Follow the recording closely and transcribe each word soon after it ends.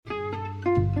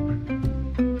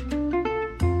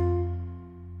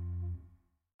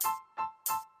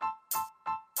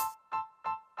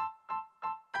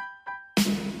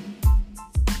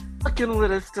messing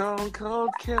with a stone cold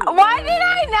killer. Why did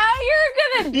I know you were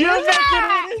gonna do You're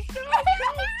that? messing with a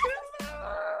stone cold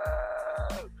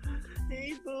killer.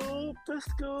 Hey, Boop, the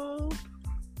scoop.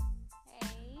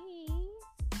 Hey.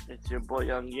 It's your boy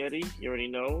Young Yeti. You already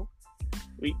know.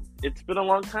 It's been a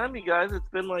long time, you guys. It's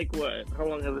been like what? How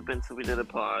long has it been since we did a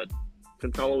pod?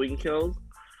 Since Halloween Kills?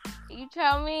 You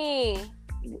tell me.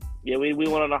 Yeah, we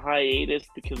went on a hiatus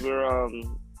because we were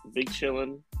big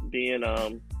chilling, being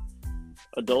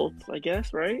adults, I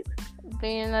guess, right?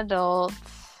 Being adults.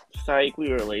 Psych,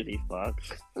 we were lazy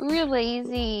fucks. We're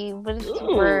lazy, but it's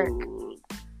Ooh. work.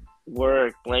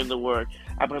 Work, blame the work.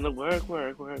 I blame the work. But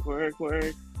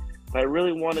I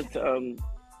really wanted to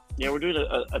we're doing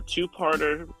a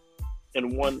two-parter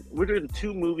in one. We're doing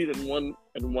 2 movies in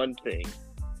one thing.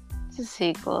 It's a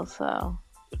sequel, so.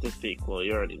 It's a sequel,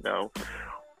 you already know.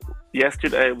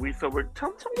 Yesterday tell me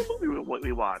the movie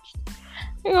we watched.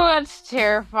 We watched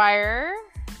Terrifier.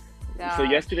 Gosh. So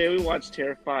yesterday we watched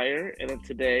Terrifier, and then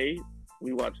today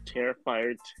we watched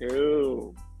Terrifier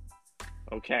 2.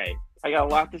 Okay. I got a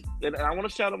lot to... And I want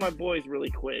to shout out my boys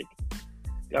really quick.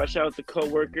 Got to shout out the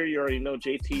co-worker. You already know,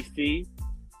 JTC.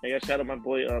 I got to shout out my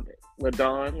boy,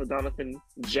 LaDonathan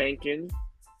Jenkins.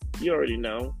 You already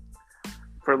know.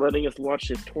 For letting us watch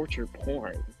this torture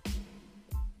porn.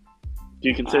 Do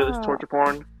you consider this torture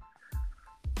porn?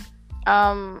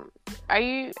 Are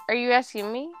you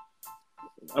asking me?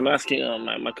 I'm asking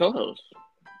my co-host.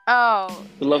 Oh.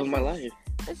 The love of my life.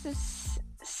 This is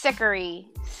sickery.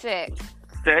 Sick.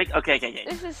 Sick? Okay.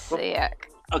 This is sick.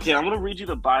 Okay, I'm going to read you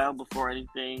the bio before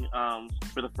anything.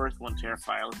 For the first one,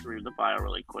 Terrifier, let's read the bio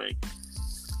really quick.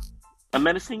 A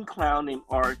menacing clown named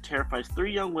Art terrifies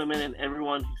 3 young women and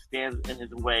everyone who stands in his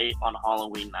way on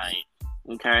Halloween night.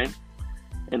 Okay?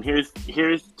 And here's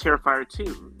Terrifier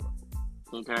 2.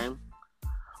 Okay?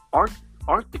 Art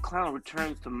the clown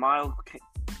returns to Miles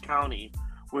County,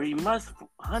 where he must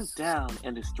hunt down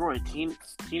and destroy a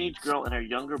teenage girl and her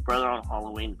younger brother on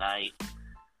Halloween night.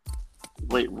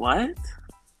 Wait, what?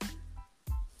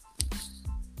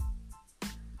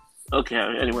 Okay,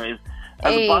 anyways.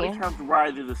 As the body count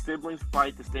rises, the siblings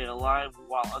fight to stay alive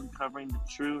while uncovering the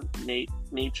true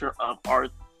nature of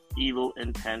Art's evil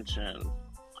intentions.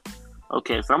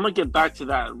 Okay, so I'm going to get back to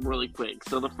that really quick.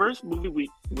 So the first movie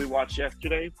we watched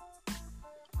yesterday,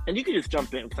 and you can just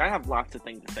jump in, because I have lots of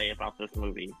things to say about this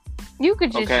movie. You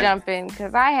could just jump in,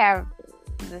 because I have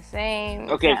the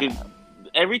same... Okay, because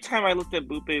every time I looked at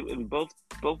Bupe in both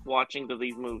watching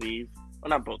these movies, well,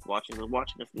 not both watching, but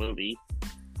watching this movie,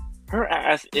 her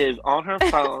ass is on her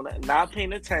phone, not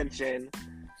paying attention.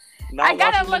 I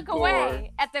gotta look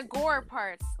away at the gore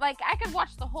parts. Like, I could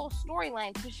watch the whole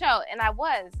storyline to show, and I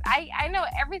was. I know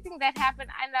everything that happened.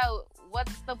 I know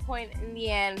what's the point in the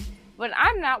end, but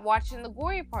I'm not watching the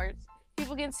gory parts.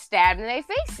 People getting stabbed in their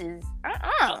faces.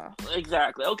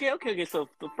 Exactly. Okay. So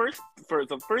the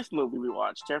first movie we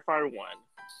watched, Terrifier 1.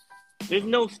 There's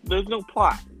no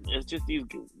plot. It's just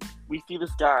we see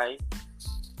this guy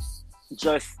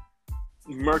just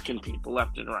murking people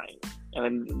left and right, and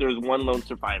then there's one lone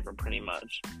survivor pretty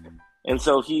much, and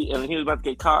so he was about to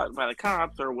get caught by the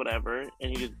cops or whatever, and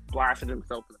he just blasted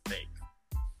himself in the face.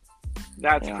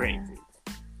 That's crazy.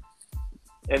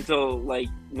 And so, like,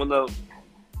 when the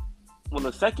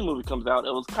second movie comes out,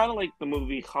 it was kind of like the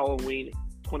movie Halloween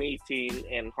 2018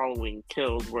 and Halloween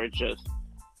Kills, where it just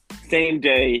same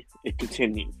day it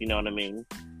continues. You know what I mean?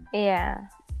 Yeah.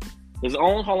 There's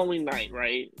on Halloween night,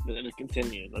 right? Then it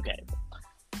continues. Okay.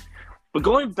 But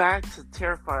going back to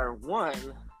Terrifier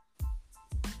 1,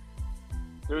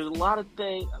 there's a lot of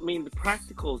things. I mean, the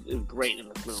practicals is great in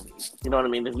this movie. You know what I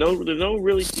mean? There's no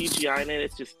really CGI in it.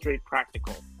 It's just straight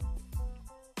practical.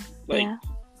 Like,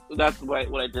 that's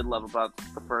what I did love about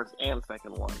the first and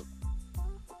second one.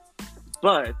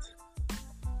 But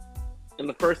in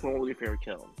the first one, what was your favorite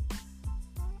kill?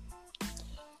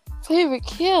 Favorite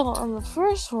kill on the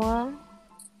first one?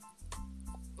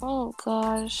 Oh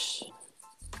gosh.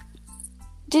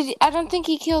 I don't think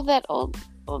he killed that old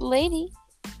lady.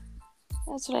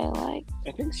 That's what I like.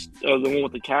 I think the one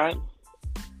with the cat?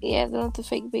 Yeah, the one with the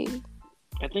fake baby.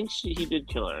 I think he did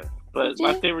kill her. But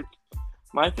my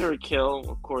favorite kill,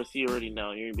 of course, you already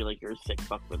know. You're going to be like, you're a sick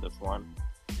fuck with this one.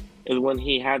 Is when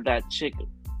he had that chick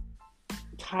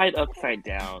tied upside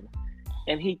down.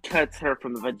 And he cuts her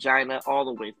from the vagina all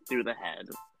the way through the head.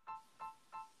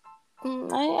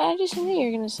 I just knew you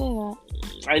were going to say that.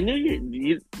 I knew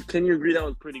you. Can you agree that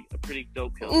was a pretty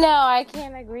dope kill? No, I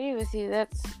can't agree with you.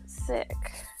 That's sick.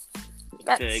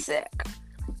 That's sick.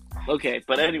 Okay,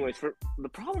 but anyways, the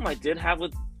problem I did have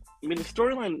with... I mean, the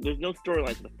storyline... There's no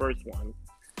storyline to the first one.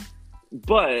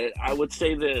 But I would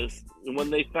say this: when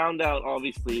they found out,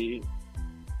 obviously,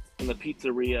 in the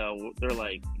pizzeria, they're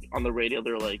like on the radio,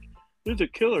 they're like, "There's a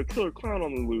killer clown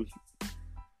on the loose."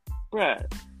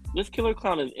 Brad, this killer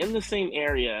clown is in the same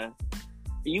area.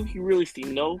 You can really see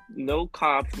no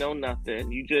cops, no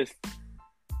nothing.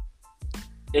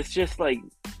 It's just like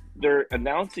they're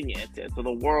announcing it to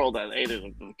the world that, hey, there's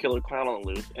a killer clown on the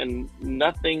loose, and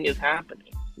nothing is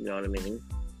happening. You know what I mean?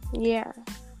 Yeah.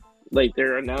 Like,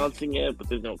 they're announcing it, but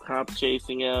there's no cops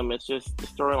chasing him. It's just, the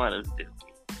storyline is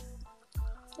dookie.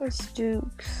 It's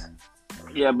dukes.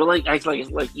 Yeah, but like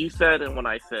you said, and when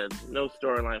I said, no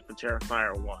storyline for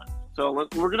Terrifier 1. So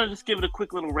we're gonna just give it a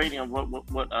quick little rating of what we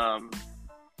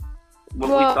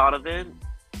thought of it.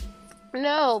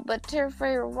 No, but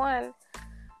Terrifier 1,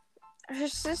 her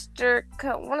sister,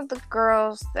 one of the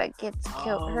girls that gets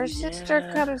killed, her sister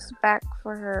comes back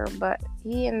for her, but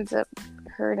he ends up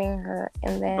hurting her,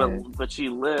 and then but she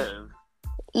lived,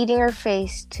 eating her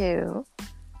face too.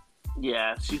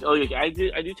 Yeah, I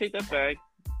do take that back.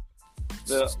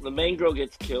 The main girl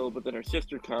gets killed, but then her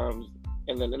sister comes,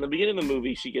 and then in the beginning of the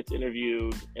movie, she gets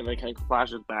interviewed, and then kind of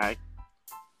flashes back,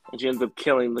 and she ends up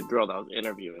killing the girl that was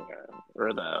interviewing her,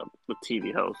 or the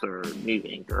TV host, or news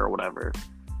anchor, or whatever.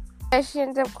 And she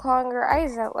ends up clawing her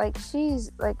eyes out,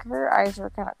 her eyes were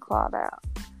kind of clawed out.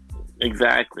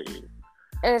 Exactly.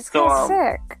 And it's kind of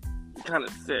sick. Kind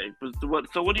of sick.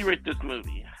 So what do you rate this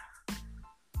movie?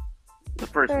 The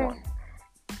first one.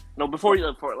 No, before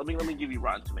let me give you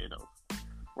Rotten Tomatoes.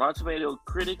 Rotten Tomatoes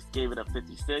critics gave it a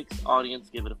 56. Audience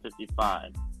gave it a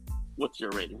 55. What's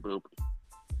your rating, Boop?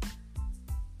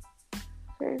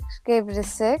 Critics gave it a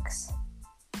 6.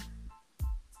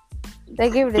 They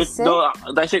gave it a 6? No,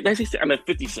 I meant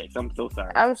 56. I'm so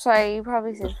sorry. I'm sorry. You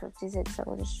probably said 56.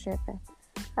 I'm just tripping.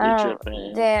 You're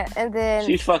tripping. And then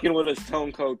she's fucking with a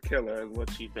stone cold killer, is what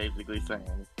she's basically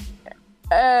saying.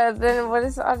 Then what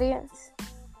is the audience?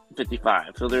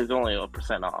 55. So there's only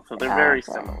 1% off. So they're very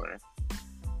similar.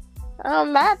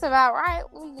 That's about right.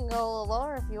 We can go a little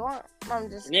lower if you want. I'm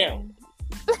just kidding.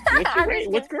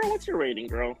 What's your rating,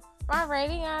 girl? My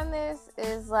rating on this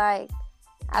is like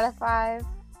out of 5.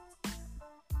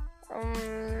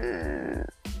 I'm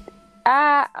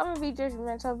gonna be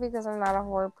judgmental because I'm not a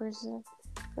horror person.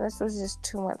 This was just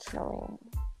too much for me.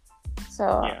 So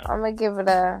I'm gonna give it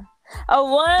a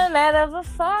 1 out of a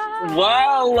 5.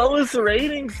 Wow, lowest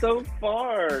rating so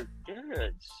far.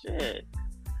 Good shit.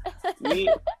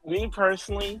 me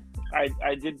personally,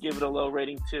 I did give it a low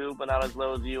rating too, but not as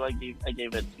low as you. I gave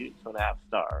it 2.5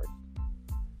 stars.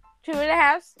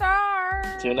 2.5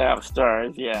 stars. 2.5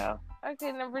 stars. Yeah.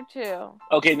 Okay, number 2.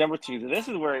 Okay, number 2. This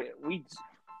is where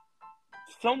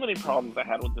so many problems I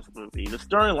had with this movie. The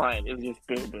storyline is just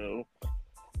boo-boo.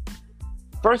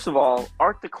 First of all,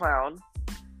 Art the Clown,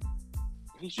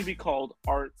 he should be called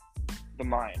Art the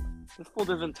Mime. This fool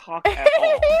doesn't talk at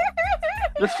all.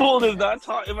 This fool does not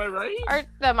talk. Am I right? Art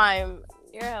the Mime.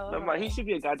 You're hella right. He should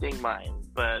be a goddamn mime,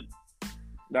 but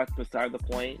that's beside the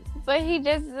point. But he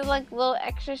does little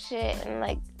extra shit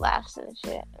and laughs and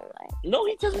shit. And, no,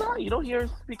 he does not. You don't hear him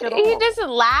speak at all. He doesn't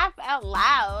laugh out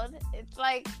loud. It's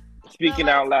speaking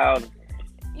out loud.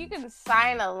 You can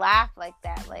sign a laugh like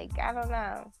that. I don't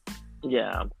know.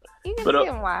 Yeah. You can see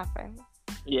him laughing.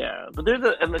 Yeah, but there's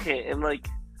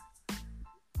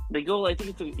they go, I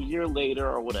think it's a year later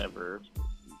or whatever.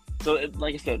 So,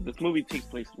 like I said, this movie takes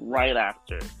place right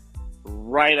after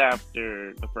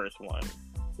the first one,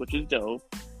 which is dope.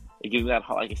 It gives that,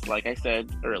 like I said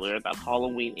earlier, that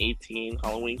Halloween 18,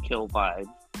 Halloween Kill vibe.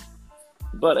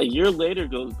 But a year later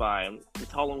goes by,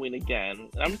 it's Halloween again.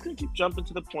 And I'm just going to keep jumping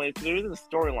to the point, because there isn't a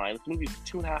storyline. This movie's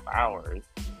 2.5 hours,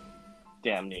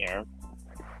 damn near.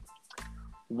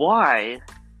 Why?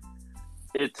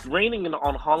 It's raining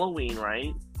on Halloween,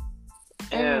 right?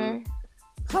 And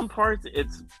some parts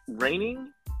it's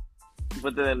raining,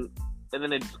 but then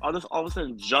it all of a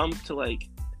sudden jumps to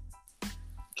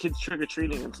kids trick or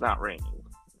treating. It's not raining.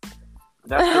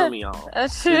 That threw me off.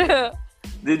 That's true.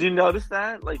 Did you notice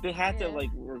that? They had to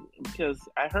because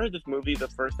I heard this movie. The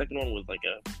second one was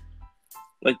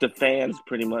the fans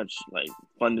pretty much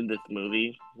funded this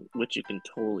movie, which you can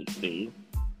totally see.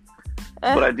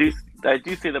 But I do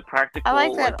see the practical. I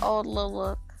like that old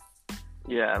look.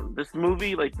 Yeah, this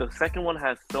movie, the second one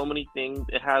has so many things.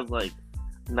 It has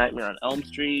Nightmare on Elm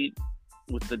Street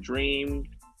with the dream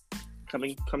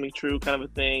coming true kind of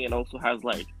a thing, and also has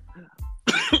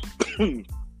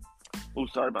oh,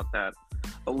 sorry about that.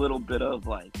 A little bit of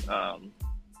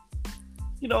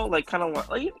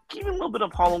even a little bit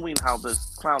of Halloween, how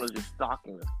this clown is just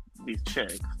stalking these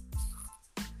chicks.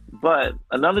 But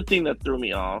another thing that threw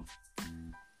me off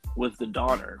was the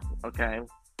daughter. Okay,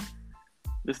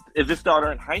 Is this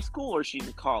daughter in high school or she's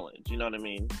in college? You know what I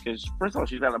mean? Because first of all,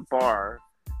 she's at a bar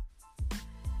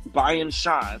buying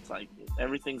shots, like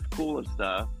everything's cool and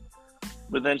stuff.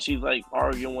 But then she's like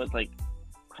arguing with like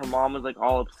her mom is like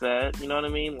all upset. You know what I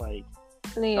mean? Like,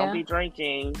 don't be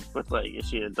drinking. But like, is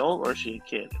she an adult or is she a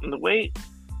kid? And the way,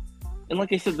 and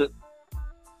like I said,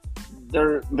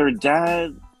 their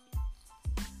dad.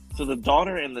 So the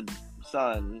daughter and the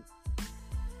son,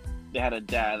 they had a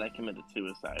dad that committed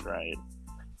suicide, right?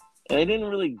 And they didn't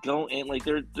really go in, like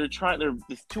they're this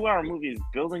 2-hour movie is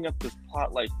building up this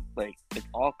plot like it's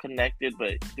all connected,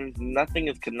 but there's nothing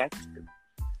is connected.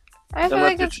 I feel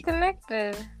like it's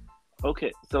connected.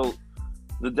 Okay, so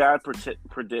the dad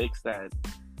predicts that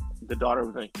the daughter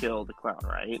was gonna kill the clown,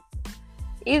 right?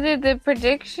 Either the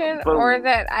prediction or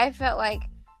that I felt like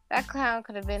that clown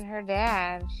could have been her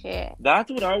dad. Shit. That's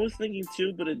what I was thinking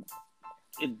too, but it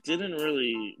didn't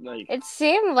really like. It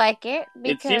seemed like it.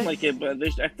 It seemed like it, but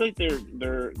I feel like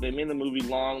they made the movie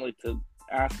long, like to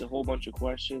ask a whole bunch of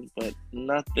questions, but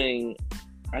nothing.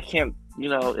 I can't,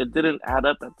 it didn't add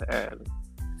up at the end.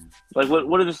 Like,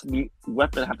 what does this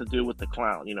weapon have to do with the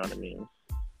clown? You know what I mean?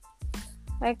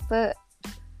 Like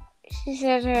she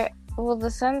said the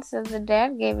son said the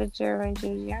dad gave it to her when she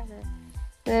was younger.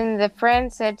 Then the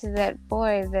friend said to that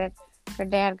boy that her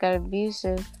dad got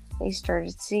abusive. They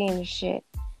started seeing shit.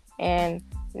 And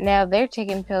now they're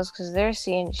taking pills because they're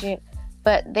seeing shit.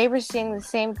 But they were seeing the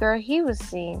same girl he was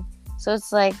seeing. So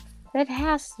it's like, that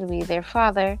has to be their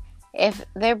father if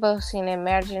they're both seeing an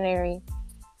imaginary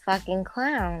fucking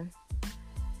clown.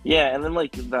 Yeah, and then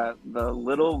like the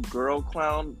little girl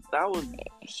clown,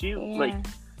 like,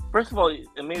 first of all,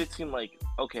 it made it seem like,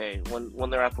 okay, when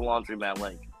they're at the laundromat,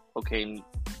 like, okay,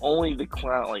 only the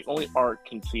clown, like only Art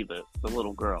can see the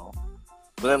little girl.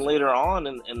 But then later on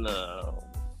in the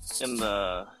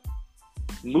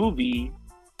movie,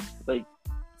 like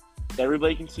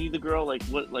everybody can see the girl. Like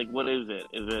what is it?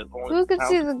 Is it only who could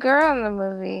see the girl in the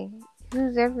movie?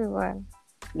 Who's everyone?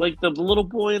 Like the little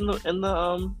boy and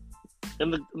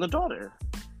the daughter.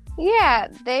 Yeah,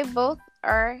 they both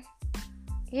are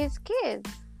his kids.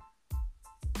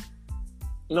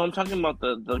 No, I'm talking about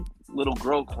the little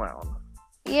girl clown.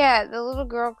 Yeah, the little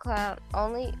girl clown.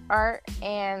 Only Art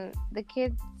and the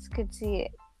kids could see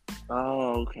it.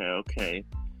 Oh, okay.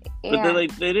 Yeah.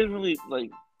 But they didn't really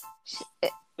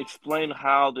explain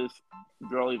how this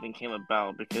girl even came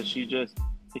about, because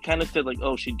they kind of said like,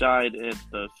 oh, she died at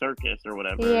the circus or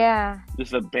whatever. Yeah.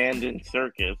 This abandoned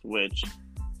circus, which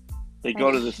they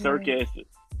go to the circus,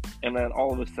 and then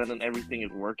all of a sudden everything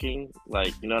is working.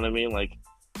 Like, you know what I mean? Like,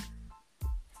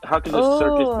 how can the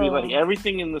circus be like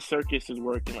everything in the circus is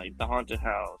working, like the haunted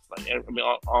house? Like,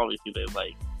 obviously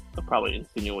they'll probably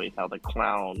insinuate how the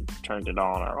clown turned it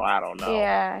on, or I don't know.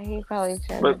 Yeah, he probably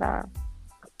turned it on.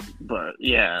 But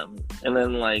yeah, and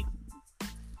then like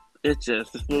this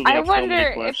movie. I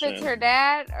wonder if it's her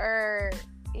dad or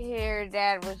her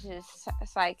dad was just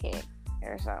psychic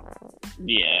or something.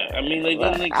 Yeah, I mean they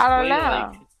didn't explain. I don't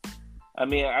know. I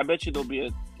mean, I bet you there'll be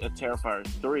a Terrifier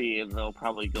 3, and they'll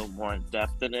probably go more in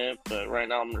depth in it. But right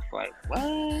now, I'm just like, what?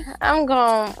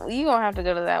 You gonna have to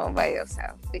go to that one by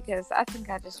yourself, because I think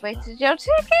I just wasted your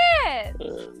ticket.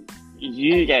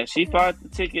 She bought the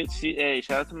tickets.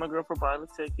 Shout out to my girl for buying the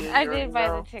ticket. I did buy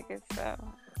the tickets though.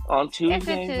 On Tuesday, it's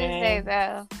a Tuesday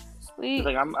though. She's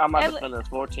like, I'm about to spend this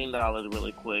 $14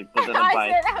 really quick, but then I'm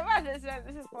about to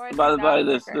spend this $14. About to buy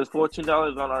this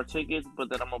 $14 on our tickets, but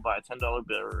then I'm gonna buy a $10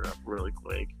 beer really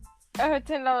quick. Oh,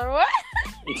 $10 what?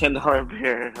 $10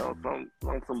 beer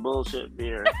on some bullshit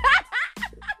beer.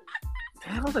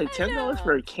 I was like, $10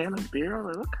 for a can of beer? I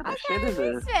was like, what kind of shit is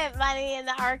this? We spent money in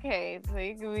the arcade, so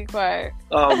you can be quiet.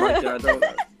 Oh my god,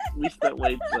 we spent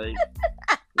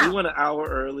we went an hour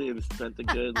early and spent a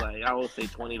good, I would say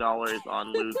 $20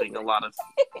 on losing a lot of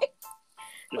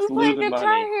we played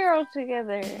Guitar Hero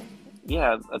together.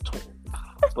 Yeah,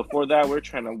 before that, we're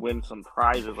trying to win some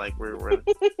prizes, like we're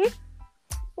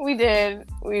We did,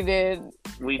 but we didn't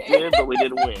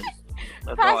win.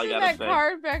 That's all I gotta say. Passing that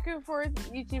card back and forth,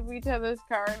 each other's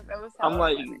cards. That was I'm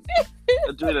like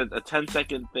doing a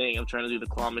 10-second thing. I'm trying to do the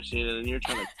claw machine, and then you're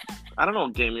trying to. I don't know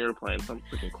what game you were playing. Some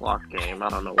freaking clock game. I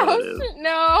don't know what it is. No,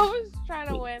 I was trying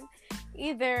to win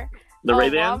either the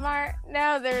Ray-Bans. Walmart.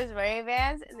 No, there was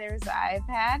Ray-Bans, and there was the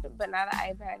iPad, but not an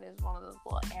iPad. It was one of those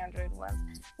little Android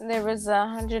ones. And there was a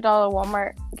 $100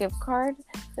 Walmart gift card.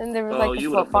 Then there was a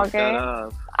football game.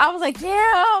 I was like,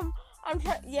 damn. I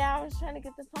was trying to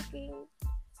get the fucking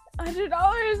 $100 the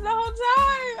whole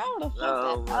time. I would have fucked that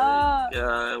up. God.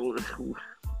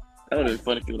 That would have been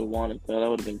fun if you would have won it, though. That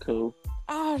would have been cool.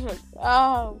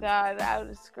 Oh, God. I would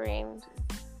have screamed.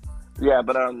 Yeah,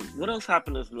 but what else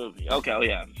happened in this movie? Okay, oh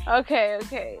yeah.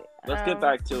 Okay. Let's get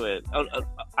back to it.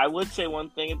 I would say one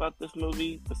thing about this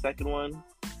movie, the second one.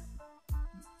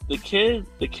 The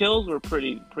kills were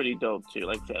pretty dope too.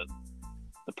 Like I said,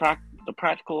 the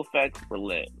practical effects were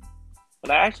lit.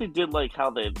 But I actually did like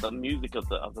how the music of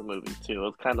the movie too. It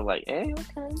was kind of like, okay.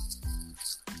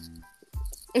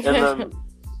 And then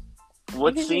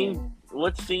what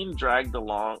scene dragged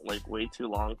along like way too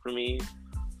long for me,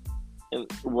 and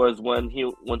was when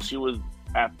she was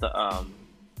at the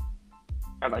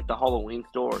at like the Halloween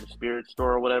store or the spirit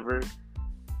store or whatever.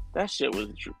 That shit was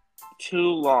too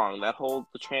long.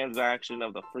 The transaction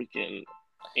of the freaking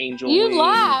angel You wings.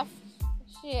 laughed.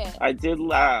 Shit. I did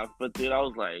laugh, but dude, I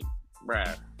was like,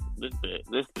 bruh, this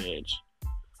bitch.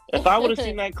 If I would have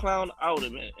seen that clown, I would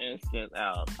have been instant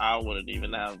out. I wouldn't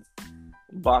even have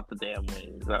bought the damn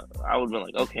wings. I would have been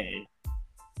like, okay,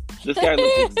 this guy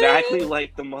looks exactly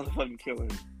like the motherfucking killer.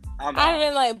 I'd have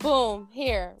been like, boom,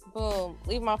 here, boom,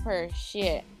 leave my purse,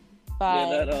 shit, bye.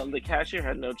 Yeah, the cashier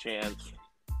had no chance.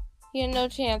 He had no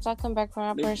chance. I'll come back for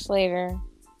my purse later.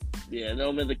 Yeah,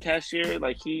 no, man, the cashier,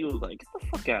 like, he was like, get the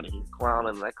fuck out of here, clown.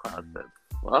 And that clown said,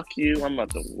 fuck you, I'm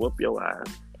about to whoop your ass.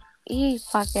 He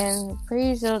fucking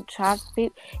chop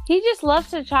people. He just loves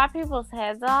to chop people's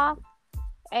heads off.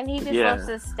 And he just loves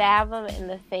to stab them in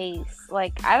the face.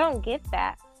 Like, I don't get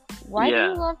that. Why do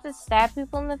you love to stab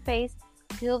people in the face,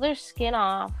 peel their skin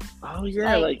off? Oh,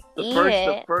 yeah, like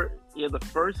the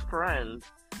first friend.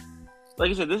 Like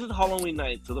I said, this is Halloween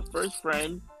night, so the first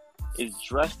friend is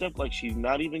dressed up like she's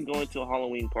not even going to a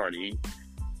Halloween party.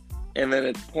 And then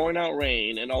it's pouring out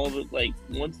rain, and all of it, like,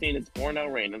 one scene it's pouring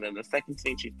out rain, and then the second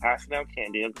scene she's passing out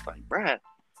candy. I'm just like, Brad,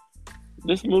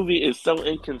 this movie is so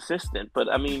inconsistent. But,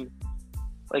 I mean,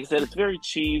 like I said, it's very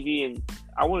cheesy, and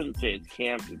I wouldn't say it's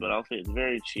campy, but I'll say it's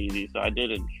very cheesy, so I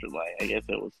didn't, like, I guess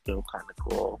it was still kind of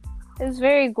cool. It was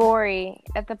very gory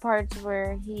at the parts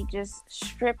where he just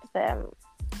stripped them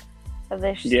of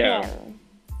their skin. Yeah.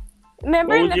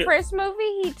 Remember in the first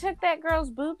movie, he took that girl's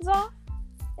boobs off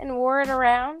and wore it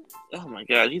around? Oh my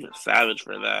god, he's a savage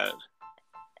for that.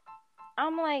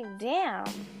 I'm like, damn.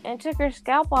 And took her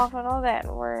scalp off and all that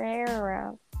and wore her hair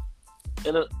around.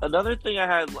 And another thing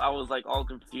I was like all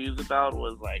confused about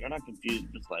was like, or not confused,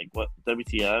 just like what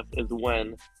WTF is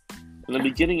when in the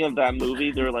beginning of that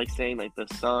movie they were like saying like the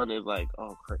son is like,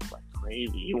 oh, like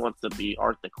crazy. He wants to be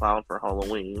Art the Clown for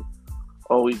Halloween.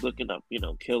 Oh, he's looking up,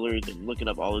 killers and looking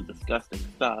up all the disgusting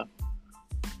stuff.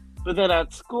 But then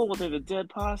at school when there's a dead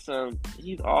possum,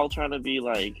 he's all trying to be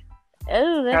like,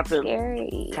 oh, that's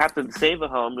scary. Captain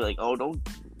Save-A-Home, be like, oh,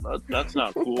 that's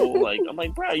not cool. Like, I'm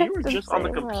like, bro, you were just on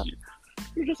the computer.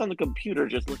 You're just on the computer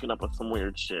just looking up some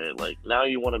weird shit. Like, now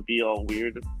you want to be all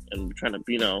weird and trying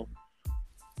to,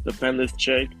 defend this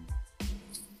chick.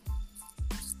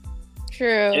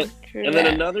 True. And then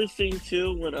another thing,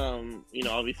 too, when,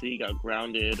 obviously he got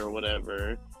grounded or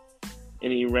whatever,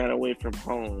 and he ran away from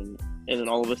home, and then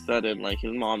all of a sudden, like,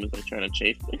 his mom is, like, trying to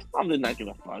chase him. His mom did not give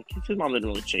a fuck. His mom didn't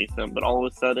really chase him, but all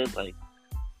of a sudden, like,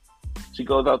 she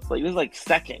goes out, like, there's, like,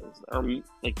 seconds, or,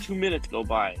 like, 2 minutes go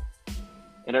by.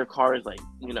 And her car is like,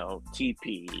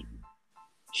 TP,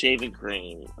 shaving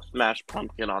cream, smashed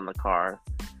pumpkin on the car.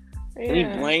 Yeah. And he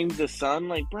blames the son.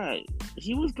 Like, bruh,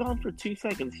 he was gone for 2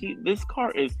 seconds. This car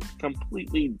is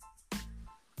completely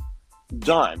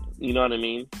done. You know what I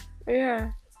mean?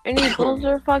 Yeah. And he pulls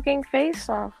her fucking face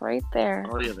off right there.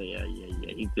 Oh, yeah.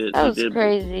 He did. That was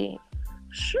crazy.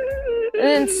 And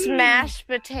then smashed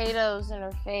potatoes in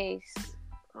her face.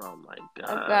 Oh my god.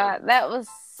 Oh god, that was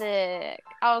sick.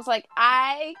 I was like,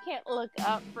 I can't look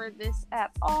up for this at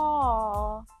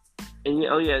all. And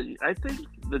I think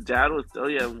the dad was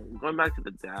going back to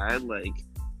the dad, like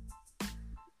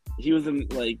he was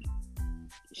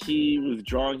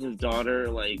drawing his daughter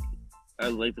like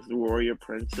as like this warrior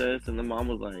princess, and the mom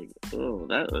was like, oh,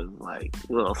 that was like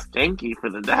a little stinky for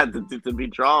the dad to be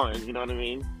drawing, you know what I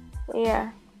mean?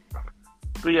 Yeah.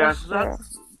 But yeah,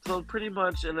 so pretty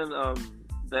much, and then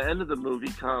the end of the movie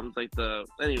comes,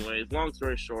 anyways, long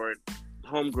story short,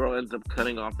 homegirl ends up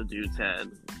cutting off the dude's head.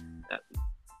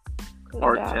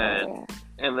 Art's head.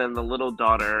 And then the little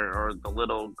daughter, or the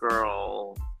little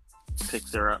girl,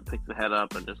 picks the head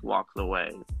up and just walks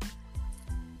away.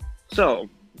 So,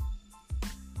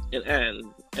 it ends.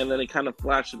 And then it kind of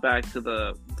flashes back to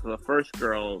the first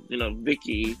girl,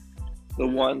 Vicky, the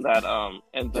one that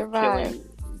ends up killing...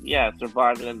 Yeah,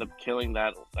 survived and ended up killing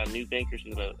that new banker.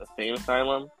 She's in a sane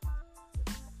asylum.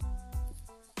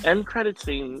 End credit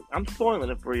scene. I'm spoiling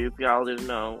it for you if y'all didn't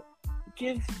know.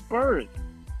 Gives birth.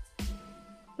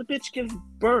 The bitch gives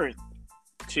birth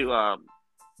to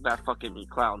that fucking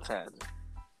clown's head.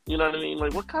 You know what I mean?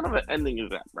 Like, what kind of an ending is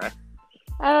that, bruh?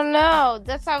 I don't know.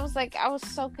 That's why I was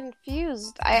so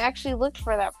confused. I actually looked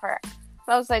for that part.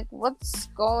 I was like, what's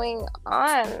going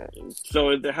on?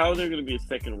 So, how is there going to be a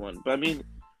second one? But I mean,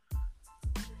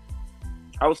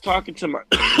 I was talking to my.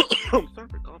 I'm sorry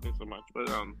for coughing so much, but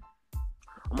I'm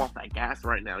off that gas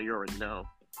right now. You already know.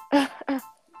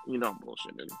 You know I'm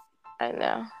bullshitting. I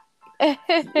know.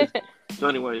 So,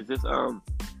 anyways,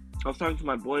 I was talking to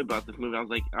my boy about this movie.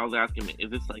 I was asking him, is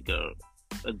this like a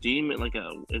demon?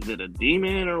 Is it a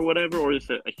demon or whatever, or is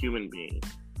it a human being?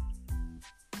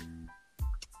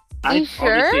 You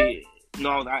sure?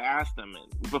 No, I asked him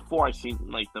before I seen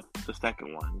like the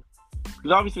second one,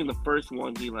 because obviously in the first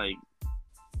one he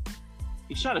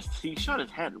shot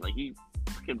his head, like he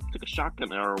took a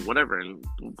shotgun or whatever and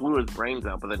blew his brains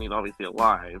out, but then he's obviously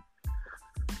alive.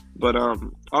 But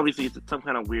obviously it's some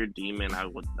kind of weird demon, I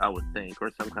would think,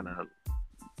 or some kind of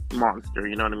monster.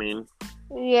 You know what I mean?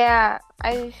 Yeah,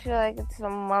 I feel like it's a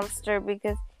monster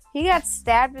because he got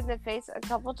stabbed in the face a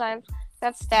couple times.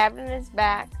 Got stabbed in his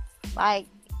back. Like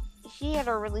he had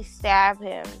to really stab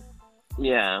him.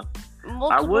 Yeah,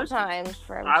 multiple times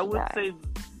for him. I would say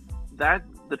that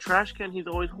the trash can he's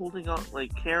always holding on,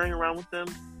 like carrying around with him,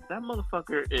 that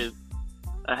motherfucker is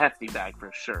a hefty bag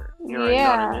for sure. You know what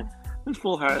I mean? This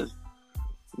fool has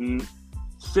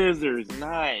scissors,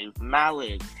 knives,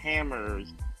 mallets,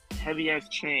 hammers, heavy ass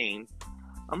chain.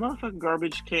 A motherfucking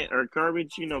garbage can or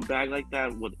garbage, bag like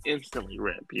that would instantly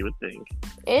rip. You would think.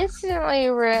 Instantly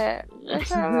rip.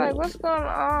 That's why I'm like, what's going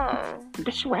on?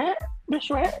 Bitch wet.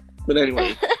 But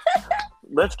anyway,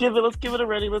 let's give it a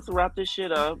ready. Let's wrap this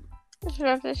shit up.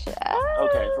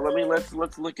 Okay, so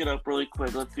let's look it up really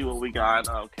quick. Let's see what we got.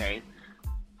 Okay,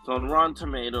 so on Rotten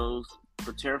Tomatoes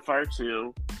for Terrifier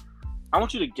 2, I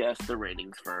want you to guess the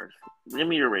ratings first. Give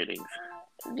me your ratings.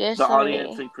 Guess the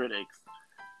audience and critics.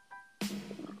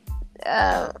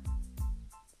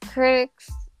 Critics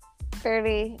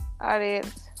 30,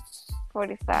 audience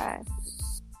 45.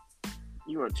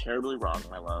 You are terribly wrong,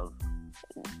 my love.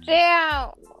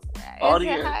 Damn.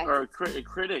 Audience or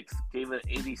critics gave it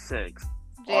 86.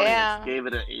 Damn. Audience gave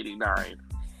it an 89.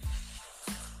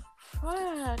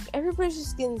 Fuck. Everybody's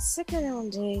just getting sicker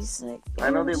nowadays. Like, I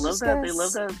know they love that.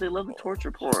 They love the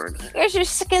torture porn. Guys are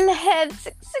sick in the head.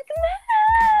 Sick in the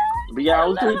head. But yeah, I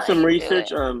was doing some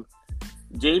research.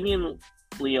 Damien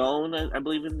Leone, I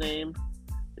believe his name,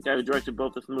 the guy who directed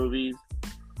both his movies.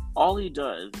 All he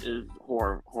does is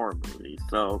horror movies.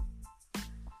 So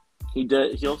we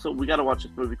gotta watch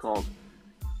this movie called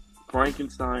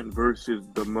Frankenstein versus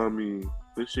the Mummy.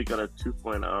 This shit got a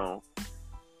 2.0.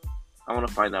 I want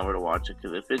to find out where to watch it,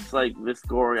 because if it's like this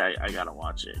gory, I gotta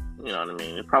watch it. You know what I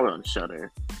mean? It's probably on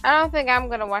Shudder. I don't think I'm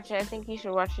gonna watch it. I think you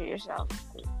should watch it yourself.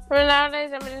 For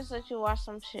nowadays, I'm gonna just let you watch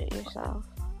some shit yourself.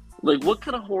 Like, what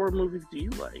kind of horror movies do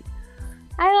you like?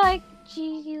 I like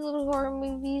cheesy little horror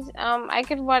movies. I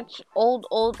could watch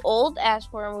old ass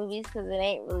horror movies because it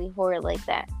ain't really horror like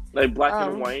that. Like black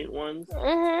and white ones?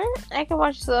 Mm-hmm. I can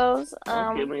watch those.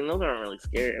 Okay, I mean, those aren't really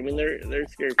scary. I mean, they're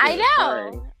scary. I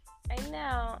know.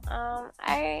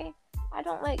 I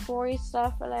don't like gory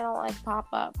stuff, and I don't like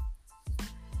pop-up.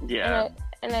 Yeah.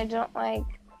 And I don't like,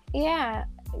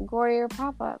 gory or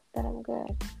pop-up. Then I'm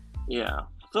good. Yeah.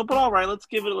 So, but all right, let's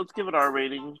give it our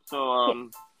rating. So,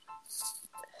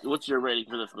 what's your rating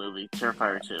for this movie,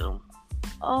 Terrifier 2?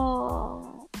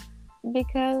 Oh,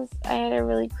 because I had to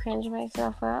really cringe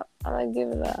myself up, I'm gonna give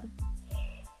it a.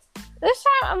 This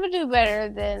time, I'm gonna do better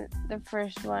than the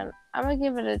first one. I'm gonna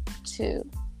give it a 2.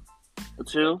 A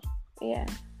 2? Yeah.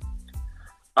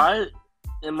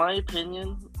 In my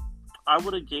opinion, I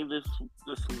would have gave this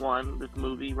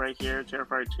movie right here,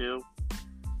 Terrifier 2,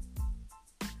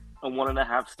 a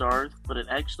 1.5 stars, but it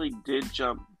actually did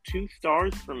jump 2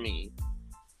 stars for me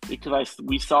because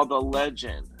we saw the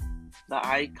legend, the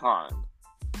icon,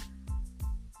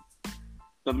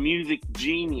 the music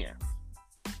genius,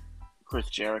 Chris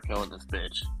Jericho in this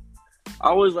bitch.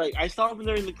 I saw him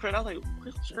during the credits. I was like,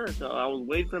 Chris Jericho. I was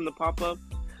waiting for him to pop up.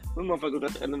 The motherfucker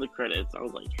was at the end of the credits. I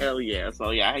was like, hell yeah. So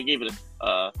yeah, I gave it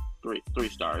a 3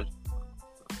 stars.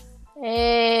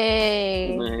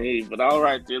 Hey, but all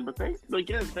right, dude. But thank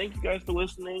you guys for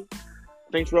listening.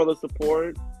 Thanks for all the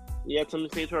support. You had something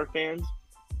to say to our fans?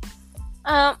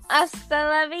 Hasta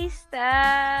la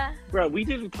vista. Bro, we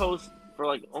didn't post for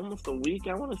like almost a week,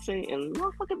 I want to say, and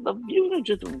motherfucking the views are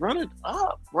just running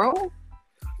up, bro.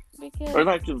 Or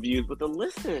not the views, but the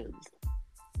listens.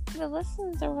 The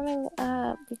listens are running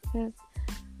up because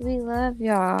we love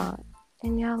y'all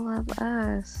and y'all love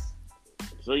us.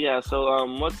 So yeah, so I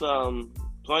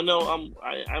know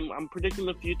I'm predicting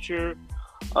the future.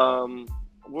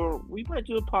 we might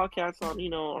do a podcast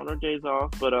on our days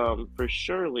off, but for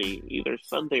surely either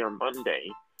Sunday or Monday,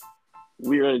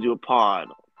 we're gonna do a pod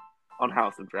on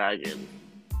House of Dragons.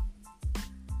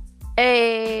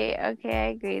 Hey, okay, I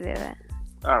agree to that.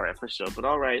 All right, for sure. But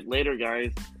all right, later,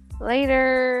 guys.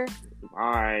 Later.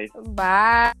 Bye.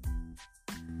 Bye.